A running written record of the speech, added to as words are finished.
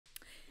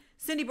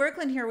Cindy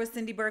Birkland here with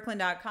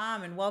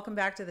cindybirkland.com, and welcome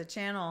back to the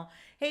channel.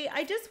 Hey,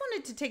 I just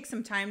wanted to take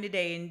some time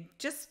today and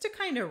just to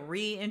kind of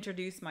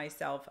reintroduce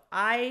myself.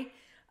 A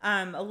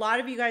lot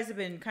of you guys have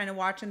been kind of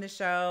watching the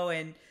show,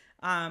 and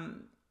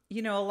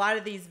a lot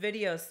of these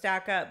videos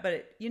stack up,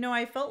 but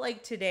I felt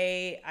like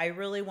today I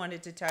really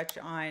wanted to touch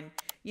on,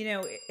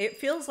 it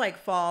feels like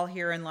fall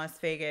here in Las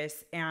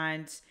Vegas,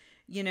 and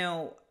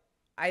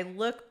I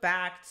look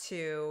back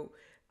to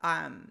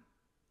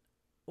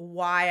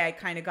why I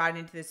kind of got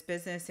into this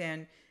business.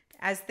 And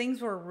as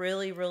things were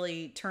really,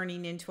 really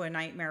turning into a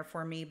nightmare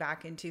for me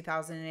back in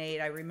 2008,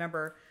 I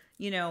remember,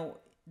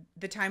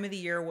 the time of the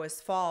year was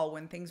fall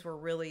when things were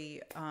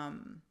really,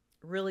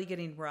 really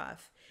getting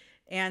rough.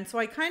 And so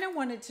I kind of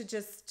wanted to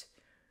just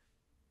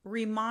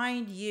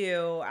remind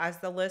you as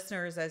the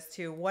listeners as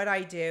to what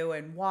I do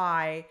and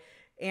why.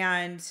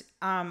 And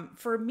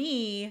for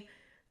me,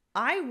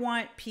 I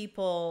want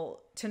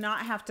people to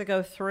not have to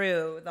go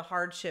through the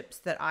hardships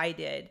that I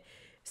did.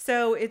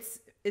 So it's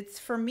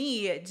for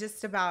me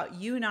just about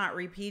you not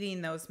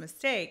repeating those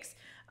mistakes.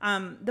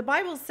 The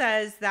Bible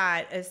says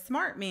that a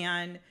smart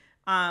man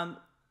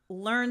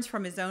learns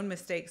from his own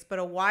mistakes, but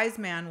a wise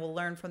man will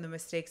learn from the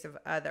mistakes of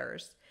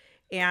others.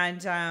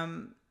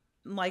 And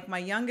like my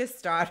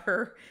youngest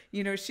daughter,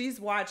 she's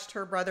watched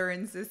her brother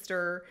and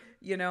sister,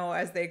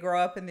 as they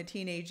grow up in the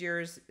teenage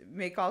years,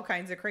 make all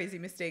kinds of crazy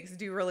mistakes,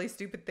 do really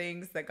stupid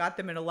things that got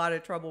them in a lot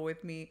of trouble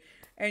with me.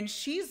 And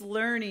she's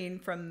learning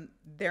from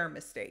their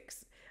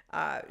mistakes.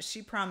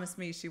 She promised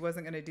me she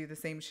wasn't going to do the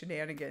same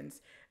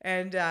shenanigans.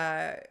 And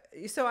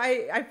so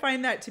I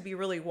find that to be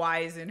really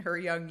wise in her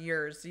young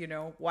years.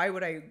 Why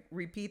would I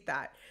repeat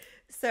that?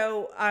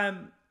 So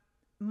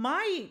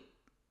my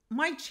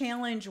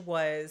challenge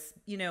was,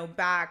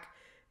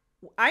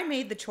 I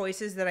made the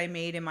choices that I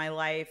made in my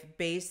life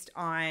based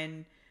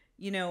on,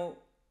 we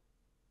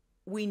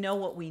know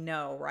what we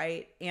know,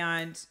 right?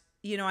 And,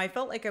 I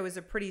felt like I was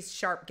a pretty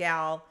sharp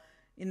gal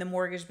in the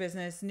mortgage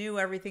business, knew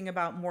everything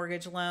about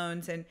mortgage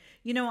loans. And,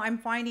 I'm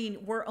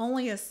finding we're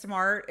only as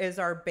smart as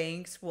our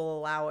banks will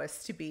allow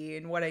us to be.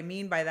 And what I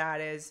mean by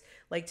that is,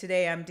 like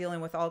today, I'm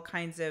dealing with all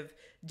kinds of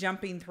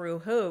jumping through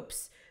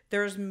hoops.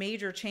 There's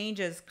major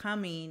changes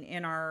coming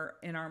in our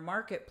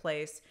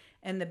marketplace,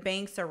 and the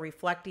banks are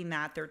reflecting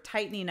that. They're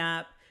tightening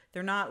up.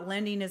 They're not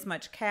lending as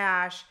much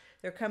cash.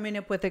 They're coming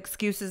up with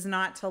excuses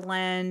not to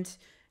lend.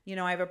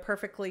 I have a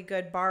perfectly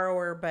good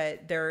borrower,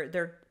 but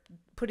they're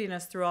putting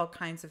us through all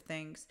kinds of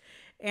things.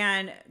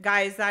 And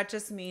guys, that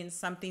just means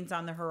something's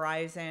on the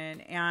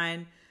horizon.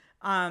 And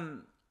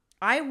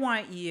I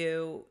want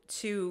you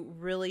to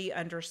really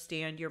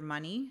understand your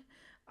money.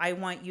 I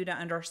want you to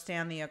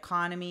understand the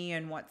economy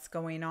and what's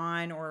going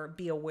on, or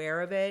be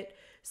aware of it.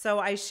 So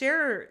I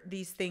share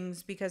these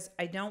things because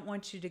I don't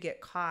want you to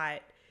get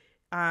caught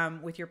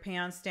with your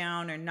pants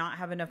down and not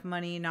have enough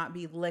money, not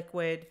be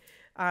liquid.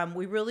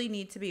 We really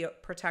need to be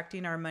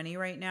protecting our money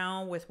right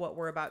now with what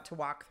we're about to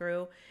walk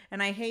through.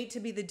 And I hate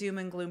to be the doom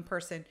and gloom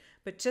person,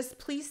 but just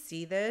please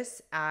see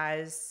this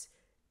as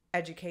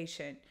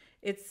education.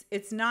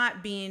 It's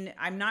not being,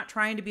 I'm not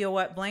trying to be a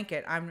wet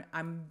blanket.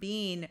 I'm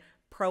being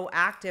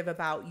proactive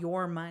about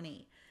your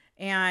money.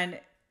 And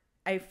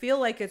I feel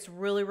like it's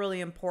really, really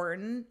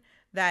important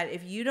that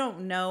if you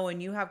don't know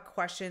and you have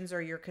questions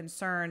or you're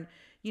concerned,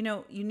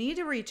 you need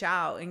to reach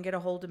out and get a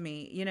hold of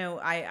me.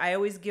 I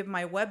always give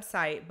my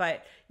website,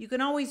 but you can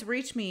always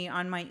reach me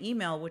on my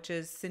email, which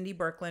is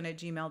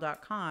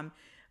cindybirkland@gmail.com.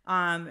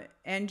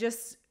 And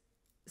just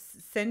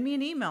send me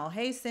an email.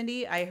 Hey,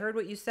 Cindy, I heard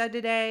what you said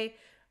today.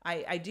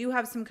 I do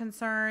have some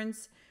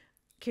concerns.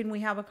 Can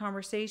we have a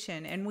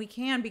conversation? And we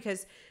can,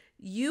 because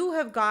you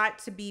have got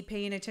to be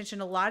paying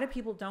attention. A lot of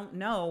people don't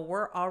know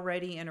we're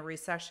already in a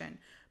recession.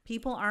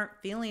 People aren't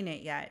feeling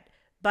it yet.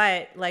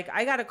 But like,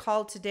 I got a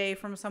call today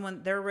from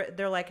someone.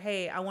 They're like,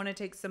 hey, I want to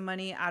take some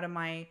money out of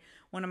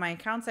one of my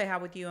accounts I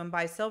have with you and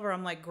buy silver.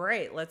 I'm like,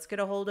 great, let's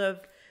get a hold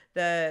of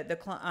the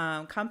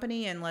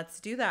company and let's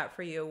do that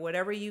for you.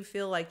 Whatever you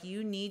feel like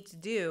you need to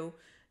do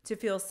to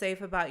feel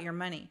safe about your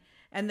money.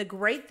 And the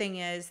great thing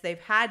is they've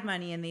had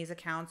money in these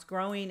accounts,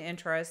 growing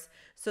interest.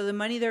 So the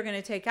money they're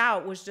going to take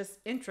out was just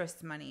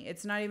interest money.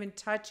 It's not even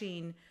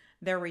touching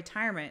their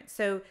retirement.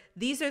 So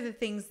these are the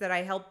things that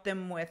I helped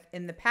them with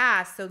in the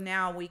past. So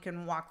now we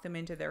can walk them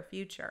into their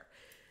future.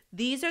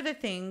 These are the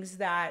things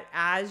that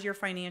as your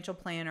financial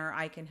planner,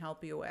 I can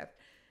help you with.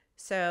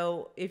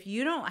 So if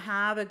you don't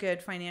have a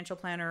good financial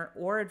planner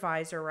or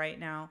advisor right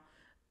now,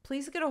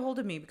 please get a hold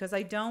of me, because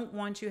I don't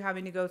want you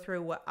having to go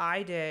through what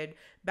I did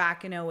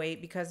back in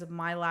 '08 because of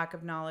my lack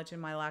of knowledge and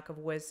my lack of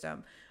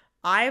wisdom.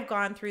 I've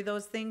gone through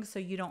those things so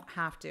you don't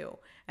have to.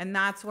 And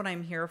that's what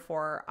I'm here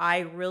for.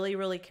 I really,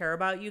 really care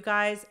about you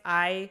guys.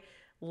 I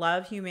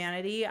love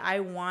humanity. I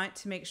want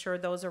to make sure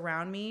those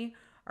around me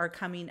are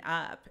coming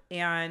up.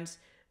 And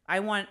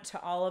I want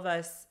to all of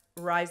us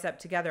rise up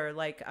together.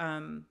 Like,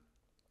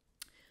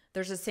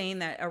 there's a saying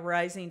that a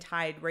rising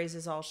tide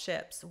raises all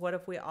ships. What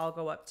if we all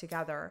go up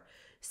together?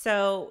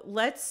 So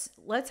let's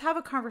have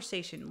a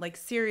conversation. Like,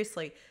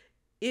 seriously,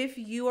 If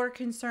you are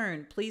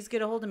concerned, please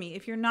get a hold of me.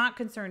 If you're not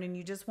concerned and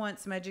you just want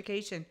some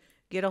education,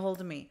 get a hold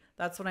of me.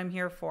 That's what I'm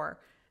here for.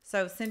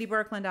 So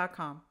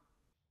cindybirkland.com.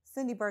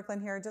 Cindy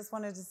Birkland here. Just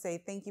wanted to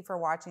say thank you for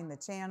watching the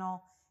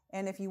channel.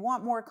 And if you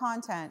want more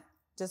content,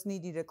 just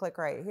need you to click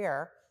right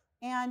here.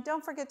 And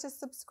don't forget to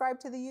subscribe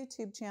to the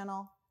YouTube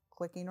channel,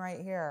 clicking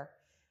right here.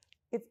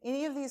 If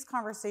any of these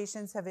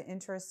conversations have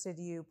interested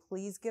you,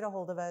 please get a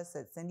hold of us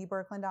at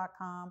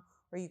cindybirkland.com,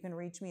 or you can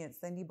reach me at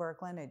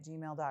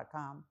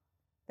cindybirkland@gmail.com.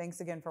 Thanks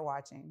again for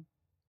watching.